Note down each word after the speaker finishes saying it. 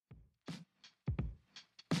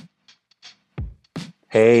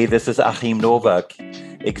Hey, this is Achim Novak,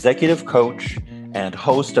 executive coach and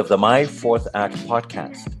host of the My Fourth Act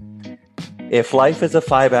podcast. If life is a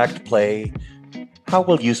 5-act play, how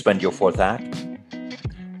will you spend your fourth act?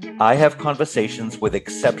 I have conversations with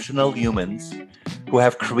exceptional humans who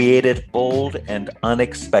have created bold and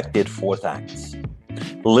unexpected fourth acts.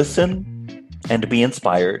 Listen and be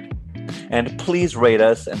inspired, and please rate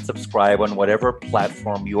us and subscribe on whatever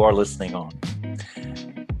platform you are listening on.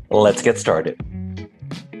 Let's get started.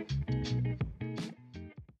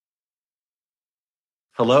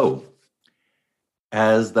 Hello.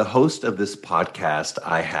 As the host of this podcast,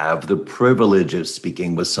 I have the privilege of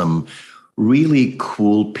speaking with some really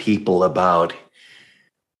cool people about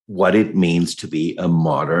what it means to be a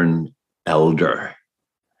modern elder.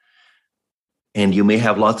 And you may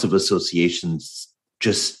have lots of associations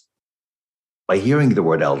just by hearing the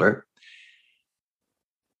word elder.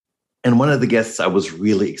 And one of the guests I was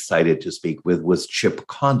really excited to speak with was Chip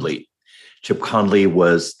Conley. Chip Conley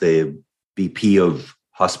was the VP of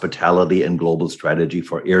Hospitality and Global Strategy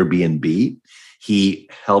for Airbnb. He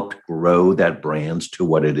helped grow that brand to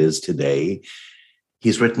what it is today.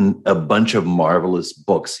 He's written a bunch of marvelous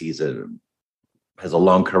books. He has a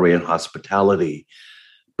long career in hospitality.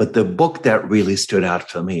 But the book that really stood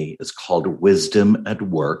out for me is called Wisdom at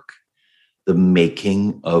Work: The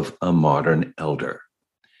Making of a Modern Elder.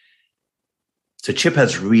 So Chip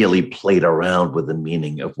has really played around with the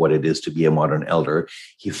meaning of what it is to be a modern elder.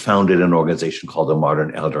 He founded an organization called the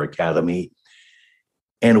Modern Elder Academy.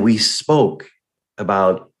 And we spoke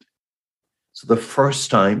about, the first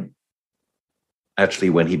time, actually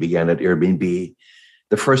when he began at Airbnb,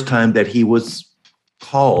 the first time that he was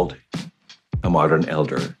called a modern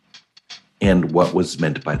elder and what was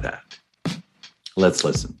meant by that. Let's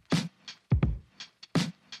listen.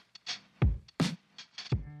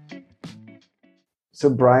 So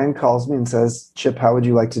Brian calls me and says, Chip, how would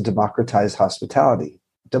you like to democratize hospitality?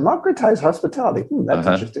 Democratize hospitality? That's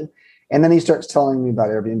interesting. And then he starts telling me about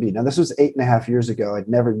Airbnb. Now, this was 8.5 years ago. I'd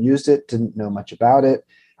never used it, didn't know much about it.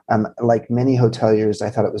 Like many hoteliers, I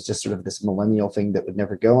thought it was just sort of this millennial thing that would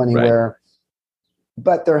never go anywhere. Right.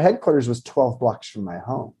 But their headquarters was 12 blocks from my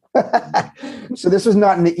home. So this was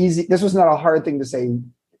not a hard thing to say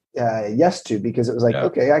yes to, because it was like,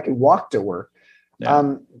 okay, I can walk to work.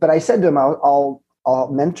 Yeah. But I said to him, I'll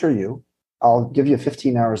mentor you. I'll give you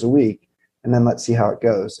 15 hours a week, and then let's see how it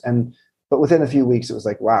goes. But within a few weeks, it was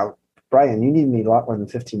like, wow, Brian, you need me a lot more than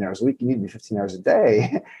 15 hours a week. You need me 15 hours a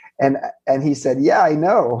day. And he said, yeah, I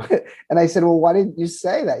know. And I said, well, why didn't you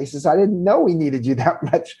say that? He says, I didn't know we needed you that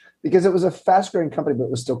much, because it was a fast growing company, but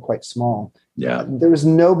it was still quite small. Yeah. There was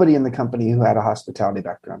nobody in the company who had a hospitality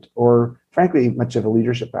background or frankly, much of a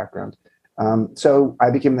leadership background. So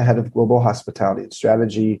I became the head of global hospitality and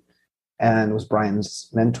strategy and was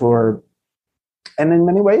Brian's mentor. And in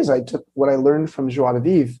many ways, I took what I learned from Joie de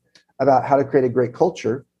Vivre about how to create a great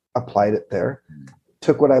culture, applied it there.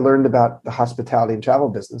 Took what I learned about the hospitality and travel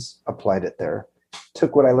business, applied it there.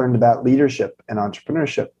 Took what I learned about leadership and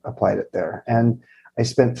entrepreneurship, applied it there. And I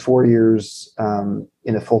spent 4 years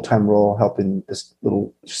in a full-time role helping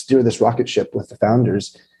steer this rocket ship with the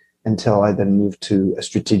founders until I then moved to a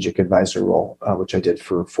strategic advisor role, which I did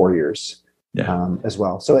for 4 years. As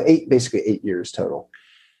well. So basically 8 years total.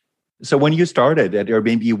 So when you started at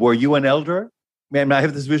Airbnb, were you an elder? Man, I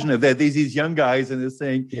have this vision of that. These young guys, and they're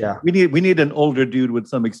saying, we need an older dude with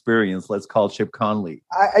some experience. Let's call Chip Conley.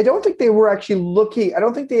 I don't think they were actually looking. I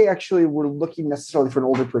don't think they actually were looking necessarily for an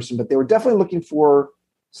older person, but they were definitely looking for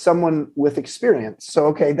someone with experience. So,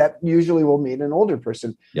 okay, that usually will mean an older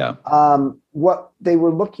person. Yeah. What they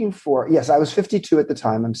were looking for, yes, I was 52 at the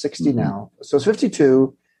time. I'm 60 now. So I was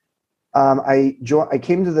 52. I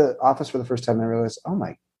came to the office for the first time and I realized, oh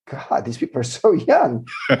my God, these people are so young.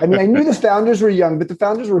 I mean, I knew the founders were young, but the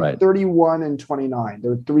founders were 31 and 29.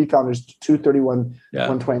 There were 3 founders, 2 31,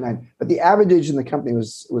 1 29. But the average age in the company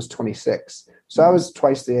was 26. So I was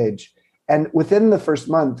twice the age. And within the first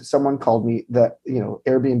month, someone called me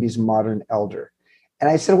Airbnb's modern elder. And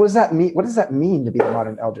I said, what does that mean? What does that mean to be a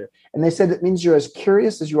modern elder? And they said, it means you're as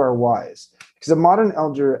curious as you are wise. Because a modern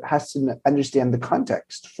elder has to understand the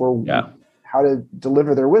context for how to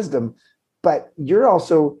deliver their wisdom. But you're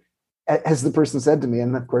also, as the person said to me,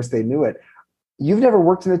 and of course they knew it, you've never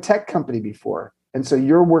worked in a tech company before. And so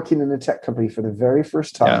you're working in a tech company for the very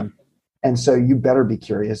first time. Yeah. And so you better be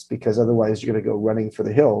curious, because otherwise you're going to go running for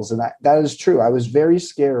the hills. And that is true. I was very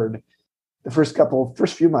scared the first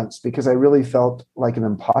few months, because I really felt like an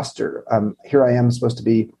imposter. Here I am supposed to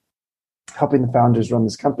be helping the founders run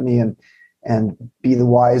this company and be the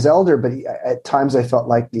wise elder. But at times I felt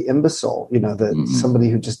like the imbecile, somebody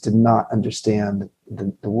who just did not understand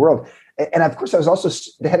the world. And of course, I was also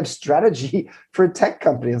the head of strategy for a tech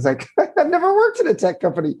company. I was like, I've never worked in a tech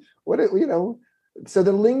company. So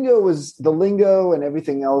the lingo and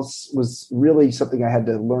everything else was really something I had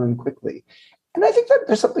to learn quickly. And I think that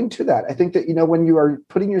there's something to that. I think that, when you are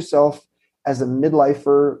putting yourself as a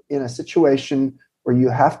midlifer in a situation where you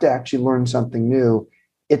have to actually learn something new,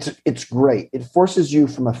 it's great. It forces you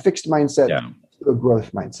from a fixed mindset to a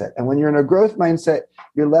growth mindset. And when you're in a growth mindset,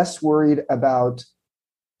 you're less worried about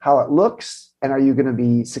how it looks and are you going to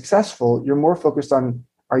be successful. You're more focused on,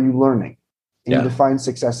 are you learning? And you define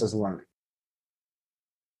success as learning.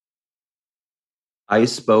 I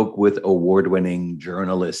spoke with award-winning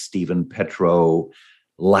journalist Stephen Petro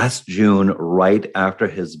last June, right after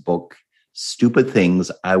his book, Stupid Things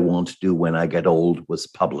I Won't Do When I Get Old, was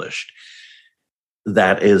published.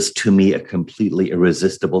 That is, to me, a completely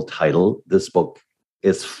irresistible title. This book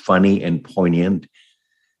is funny and poignant,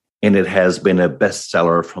 and it has been a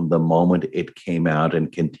bestseller from the moment it came out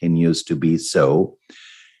and continues to be so.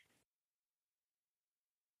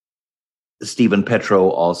 Stephen Petro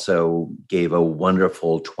also gave a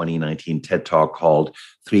wonderful 2019 TED Talk called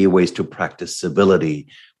 3 Ways to Practice Civility,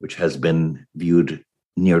 which has been viewed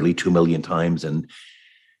nearly 2 million times and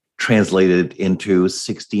translated into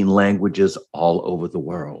 16 languages all over the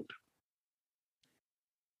world.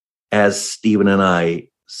 As Stephen and I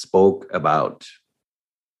spoke about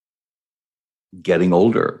getting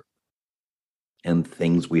older and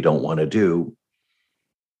things we don't want to do,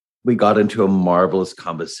 we got into a marvelous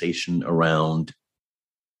conversation around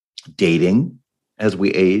dating as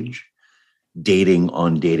we age, dating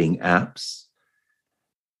on dating apps,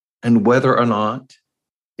 and whether or not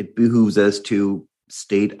it behooves us to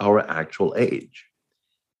state our actual age.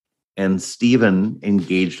 And Stephen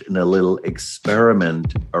engaged in a little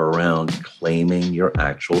experiment around claiming your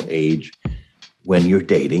actual age when you're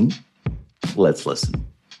dating. Let's listen.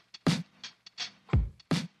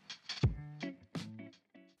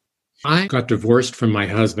 I got divorced from my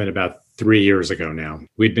husband about 3 years ago now.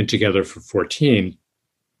 We'd been together for 14,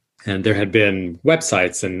 and there had been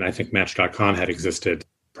websites, and I think Match.com had existed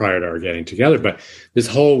prior to our getting together. But this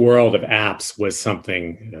whole world of apps was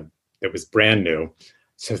something that was brand new.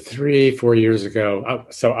 So 3-4 years ago,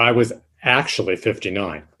 so I was actually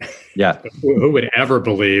 59. Yeah. Who would ever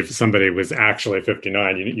believe somebody was actually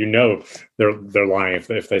 59? They're lying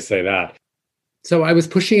if they say that. So I was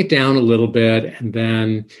pushing it down a little bit, and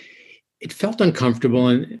then it felt uncomfortable.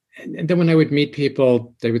 And then when I would meet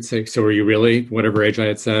people, they would say, so are you really whatever age I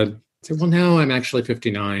had said? I said, well, no, I'm actually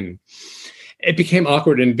 59. It became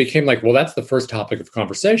awkward and became like, well, that's the first topic of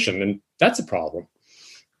conversation, and that's a problem.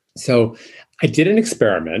 So I did an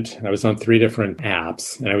experiment. I was on 3 different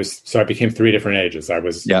apps, and I became 3 different ages. I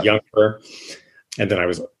was younger, and then I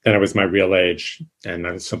was my real age, and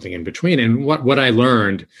I was something in between. And what I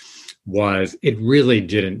learned was it really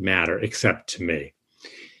didn't matter except to me.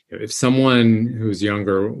 If someone who's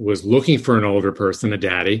younger was looking for an older person, a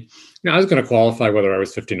daddy, I was going to qualify whether I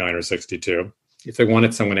was 59 or 62. If they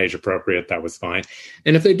wanted someone age appropriate, that was fine.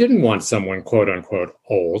 And if they didn't want someone, quote unquote,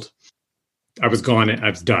 old, I was gone. I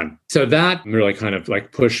was done. So that really kind of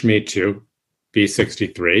like pushed me to be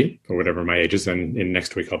 63 or whatever my age is. And in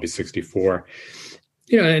next week, I'll be 64.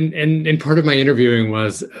 And part of my interviewing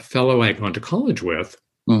was a fellow I'd gone to college with.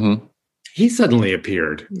 Mm-hmm. He suddenly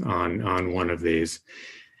appeared on one of these.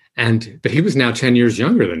 But he was now 10 years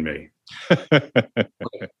younger than me.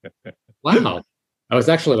 Wow. I was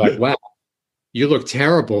actually like, wow, you look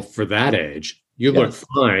terrible for that age. You look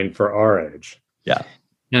fine for our age. Yeah.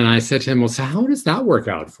 And I said to him, well, so how does that work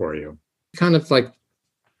out for you? He kind of like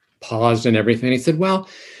paused and everything. He said, well,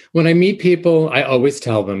 when I meet people, I always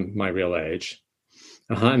tell them my real age.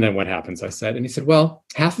 And then what happens? I said, and he said, well,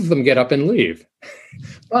 half of them get up and leave,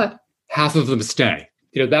 but half of them stay.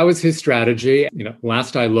 That was his strategy.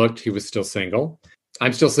 Last I looked, he was still single.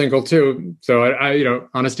 I'm still single too. So I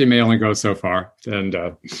honesty may only go so far, and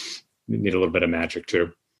need a little bit of magic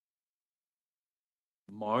too.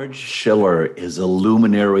 Marge Schiller is a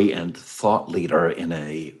luminary and thought leader in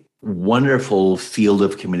a wonderful field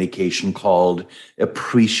of communication called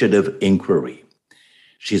appreciative inquiry.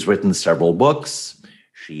 She's written several books.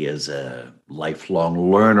 She is a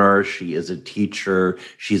lifelong learner. She is a teacher.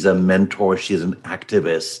 She's a mentor. She's an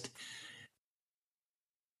activist.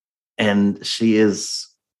 And she is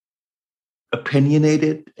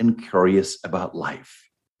opinionated and curious about life.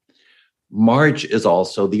 Marge is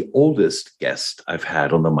also the oldest guest I've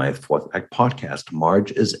had on the My Fourth Act podcast.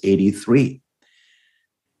 Marge is 83.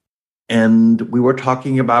 And we were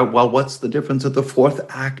talking about, well, what's the difference of the fourth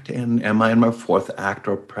act? And am I in my fourth act,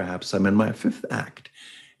 or perhaps I'm in my fifth act?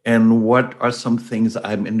 And what are some things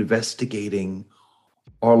I'm investigating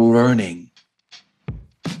or learning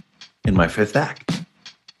in my fifth act?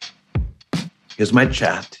 Here's my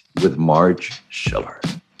chat with Marge Schiller.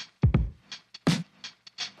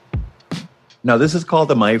 Now, this is called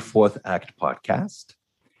the My Fourth Act podcast.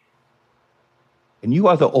 And you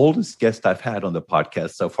are the oldest guest I've had on the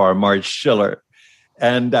podcast so far, Marge Schiller.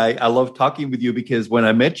 And I love talking with you because when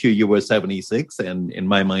I met you, you were 76 and in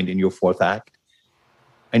my mind in your fourth act.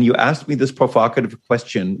 And you asked me this provocative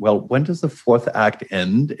question, well, when does the fourth act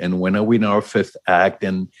end? And when are we in our fifth act?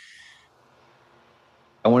 And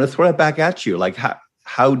I want to throw it back at you. Like,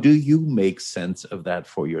 how do you make sense of that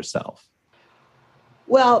for yourself?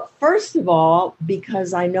 Well, first of all,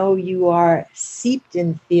 because I know you are steeped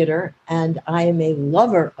in theater and I am a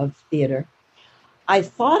lover of theater, I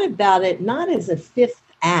thought about it not as a fifth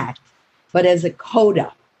act, but as a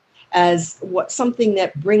coda, as something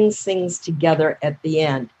that brings things together at the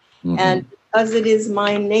end. Mm-hmm. And because it is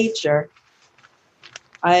my nature,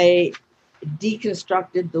 I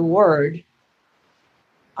deconstructed the word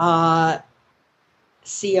CODA.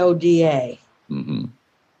 Mm-hmm.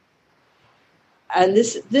 And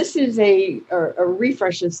this is a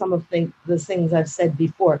refresh of some of the things I've said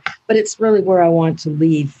before, but it's really where I want to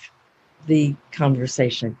leave the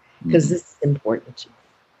conversation because this is important to me.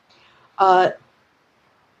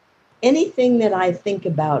 Anything that I think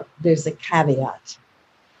about, there's a caveat.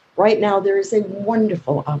 Right now, there is a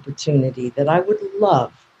wonderful opportunity that I would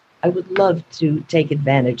love to take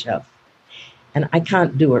advantage of. And I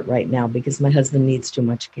can't do it right now because my husband needs too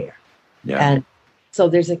much care. Yeah. And so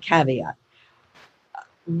there's a caveat.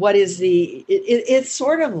 What is it's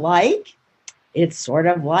sort of like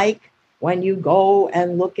when you go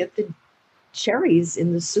and look at the cherries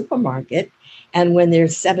in the supermarket, and when they're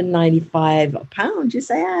 $7.95 a pound, you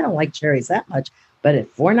say, I don't like cherries that much, but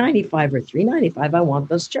at $4.95 or $3.95, I want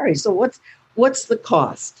those cherries. So what's the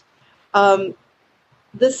cost? The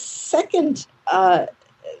second,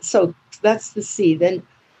 so that's the C. Then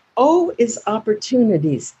O is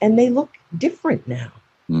opportunities, and they look different now.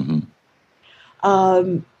 Mm-hmm.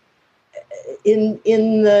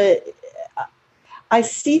 I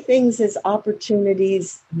see things as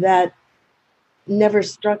opportunities that never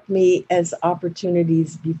struck me as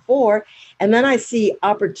opportunities before. And then I see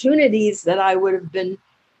opportunities that I would have been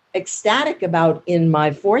ecstatic about in my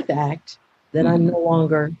fourth act that I'm no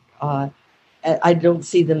longer, I don't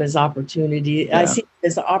see them as opportunities. Yeah. I see them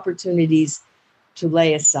as opportunities to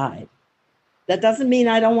lay aside. That doesn't mean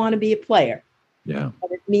I don't want to be a player. Yeah. But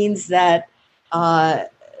it means that the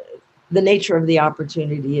nature of the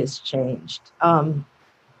opportunity has changed.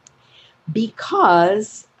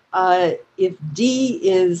 Because if D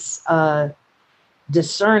is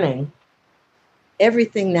discerning,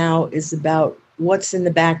 everything now is about what's in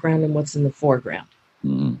the background and what's in the foreground.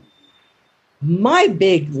 Mm-hmm. My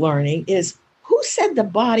big learning is who said the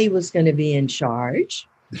body was going to be in charge?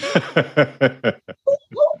 who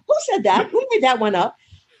said that? Who made that one up?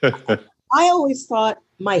 I always thought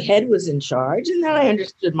my head was in charge, and then I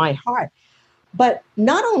understood my heart. But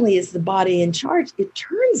not only is the body in charge, it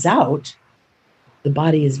turns out the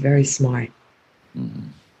body is very smart. Mm-hmm.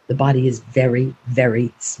 The body is very,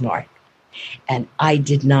 very smart. And I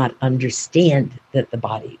did not understand that the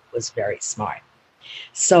body was very smart.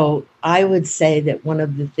 So I would say that one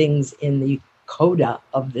of the things in the coda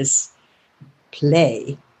of this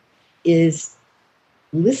play is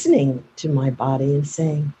listening to my body and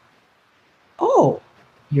saying, oh,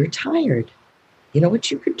 you're tired. You know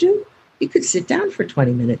what you could do? You could sit down for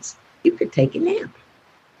 20 minutes. You could take a nap.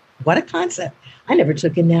 What a concept. I never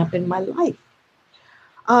took a nap in my life.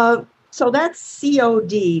 So that's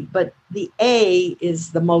COD, but the A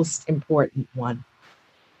is the most important one.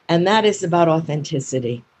 And that is about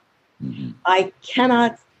authenticity. Mm-hmm. I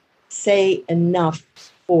cannot say enough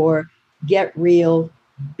for get real,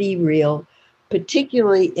 be real,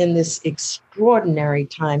 particularly in this extraordinary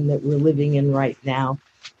time that we're living in right now.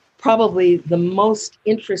 Probably the most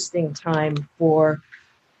interesting time for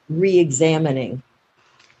re-examining.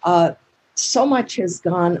 So much has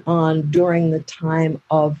gone on during the time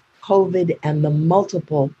of COVID and the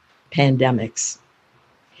multiple pandemics.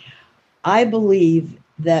 I believe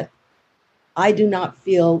that I do not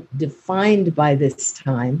feel defined by this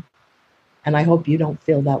time, and I hope you don't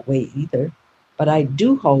feel that way either, but I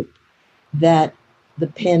do hope that the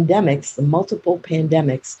pandemics, the multiple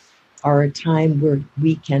pandemics, are a time where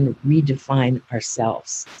we can redefine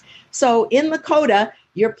ourselves. So in the coda,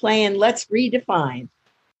 you're playing Let's Redefine.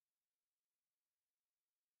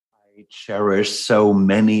 I cherish so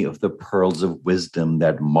many of the pearls of wisdom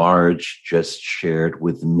that Marge just shared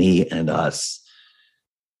with me and us.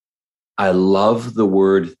 I love the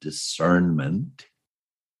word discernment.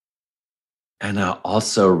 And I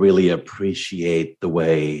also really appreciate the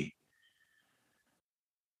way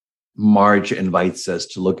Marge invites us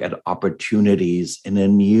to look at opportunities in a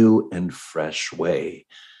new and fresh way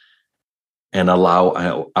and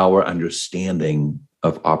allow our understanding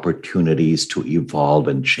of opportunities to evolve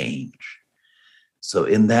and change. So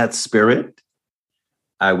in that spirit,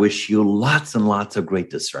 I wish you lots and lots of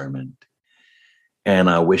great discernment. And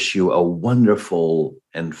I wish you a wonderful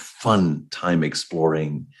and fun time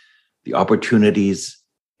exploring the opportunities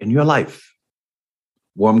in your life.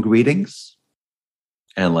 Warm greetings,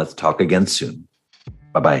 and let's talk again soon.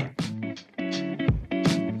 Bye-bye.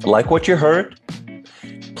 Like what you heard?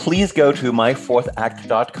 Please go to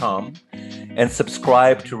myfourthact.com and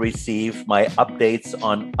subscribe to receive my updates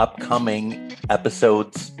on upcoming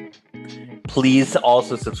episodes. Please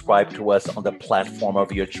also subscribe to us on the platform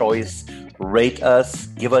of your choice. Rate us,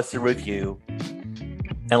 give us a review,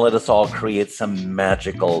 and let us all create some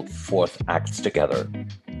magical fourth acts together.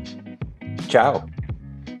 Ciao.